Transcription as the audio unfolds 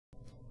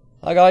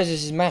Hi guys,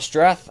 this is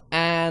Masterath,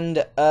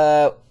 and,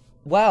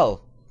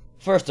 well,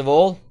 first of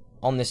all,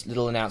 on this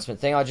little announcement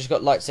thing, I just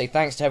got like to say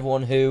thanks to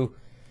everyone who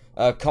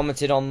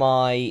commented on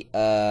my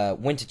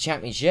Winter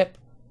Championship.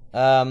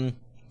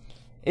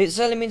 It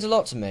certainly means a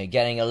lot to me,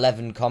 getting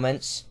 11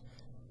 comments,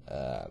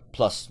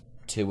 plus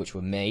 2 which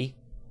were me,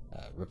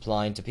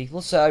 replying to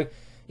people. So,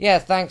 yeah,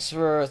 thanks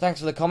for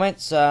the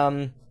comments.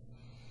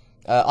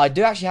 I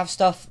do actually have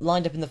stuff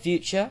lined up in the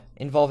future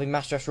involving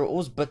Masterath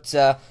rules, but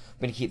I'm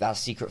going to keep that a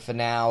secret for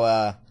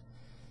now.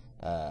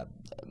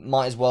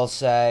 Might as well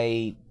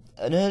say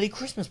an early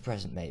Christmas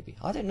present, maybe.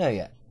 I don't know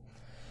yet.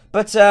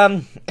 But,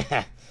 I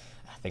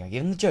think I've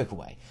given the joke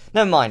away.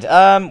 Never mind.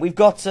 We've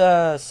got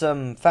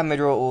some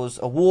FMRW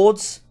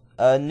Awards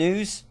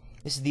news.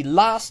 This is the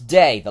last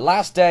day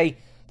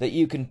that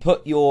you can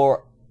put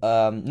your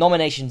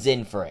nominations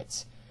in for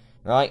it.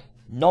 Right?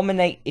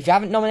 Nominate. If you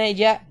haven't nominated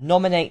yet,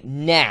 nominate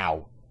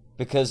now.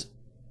 Because,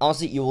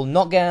 honestly, you will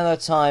not get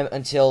another time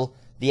until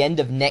the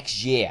end of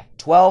next year.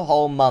 12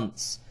 whole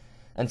months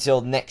until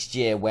next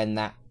year when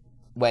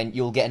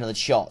you'll get another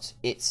shot.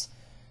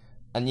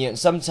 And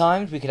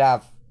sometimes we could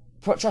have,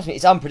 trust me,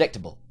 it's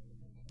unpredictable.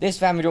 This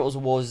FMRW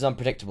Awards is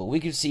unpredictable. We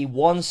could see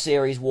one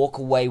series walk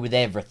away with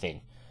everything.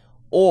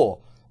 Or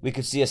we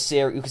could see a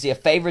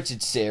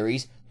favorited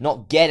series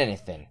not get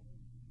anything.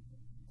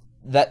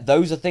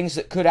 Those are things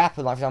that could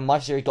happen. Like, for example, my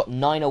series got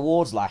 9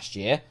 awards last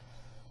year,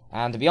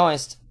 and to be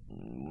honest,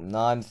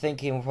 I'm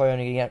thinking we're probably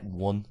only going to get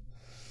 1.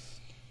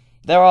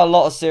 There are a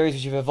lot of series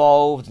which have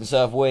evolved, and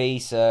so have we,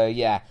 so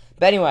yeah.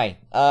 But anyway,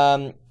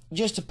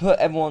 just to put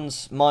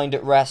everyone's mind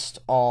at rest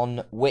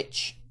on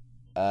which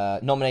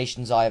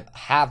nominations I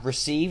have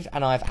received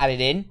and I've added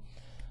in,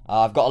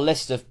 I've got a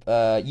list of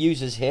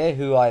users here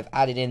who I've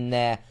added in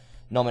their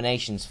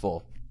nominations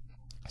for.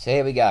 So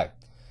here we go.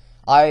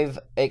 I've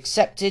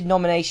accepted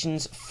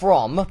nominations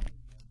from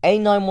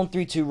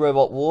A9132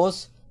 Robot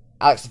Wars,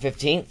 Alex the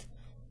 15th,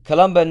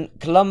 Columba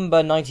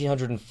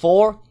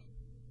 1904,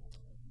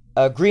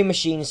 Green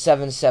Machine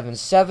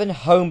 777,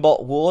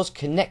 Homebot Wars,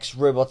 Connects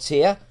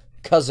Roboteer,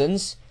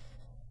 Cousins,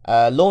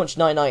 Launch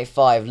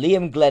 995,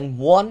 Liam Glenn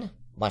 1,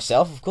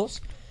 myself of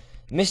course,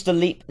 Mr.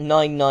 Leap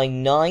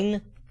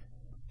 999,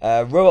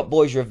 Robot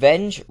Boys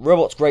Revenge,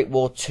 Robots Great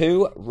War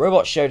 2,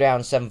 Robot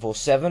Showdown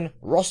 747,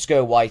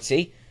 Roscoe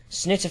Whitey,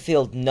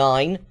 Snitterfield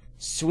 9,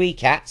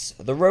 Cats,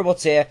 The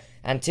Roboteer,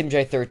 and Tim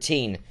J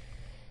 13.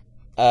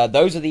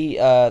 Those are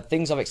the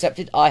things I've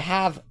accepted. I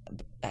have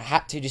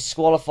had to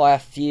disqualify a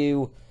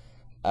few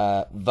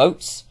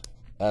votes,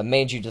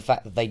 mainly due to the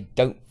fact that they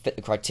don't fit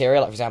the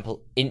criteria. Like, for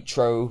example,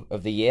 intro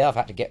of the year. I've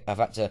had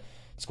to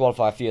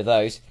disqualify a few of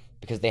those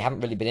because they haven't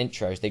really been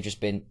intros. They've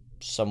just been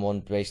someone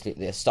basically at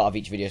the start of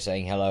each video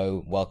saying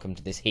hello, welcome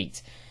to this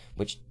heat,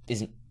 which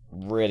isn't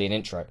really an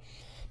intro.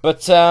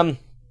 But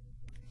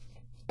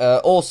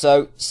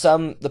also,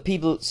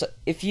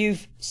 if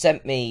you've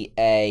sent me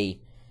a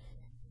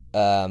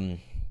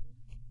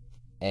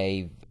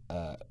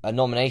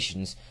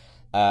nominations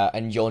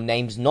and your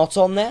name's not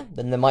on there,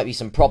 then there might be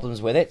some problems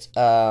with it.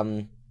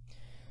 Like,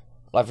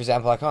 for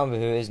example, I can't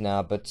remember who it is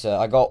now, but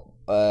I got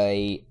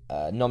a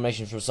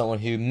nomination from someone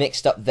who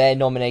mixed up their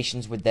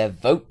nominations with their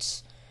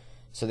votes.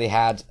 So they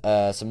had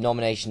some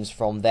nominations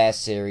from their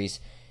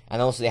series,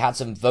 and also they had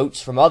some votes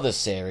from other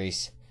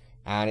series,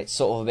 and it's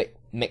sort of a bit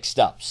mixed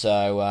up.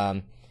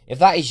 So if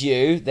that is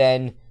you,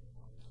 then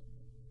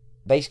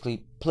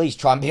basically please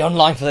try and be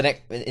online for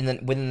within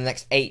the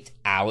next 8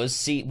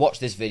 hours. Watch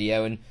this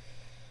video and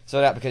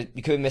sort out, because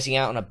you could be missing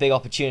out on a big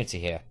opportunity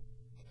here.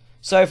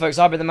 So folks,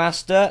 I've been the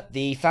Master.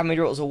 The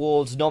FMRW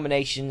Awards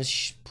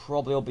nominations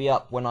probably will be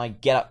up when I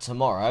get up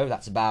tomorrow.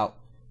 That's about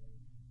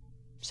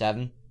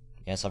 7.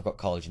 Yes, I've got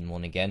college in the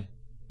morning again.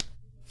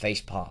 Face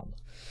palm.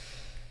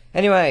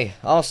 Anyway,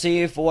 I'll see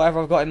you for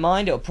whatever I've got in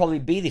mind. It'll probably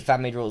be the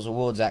FMRW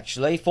Awards,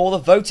 actually, for the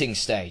voting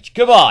stage.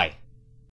 Goodbye!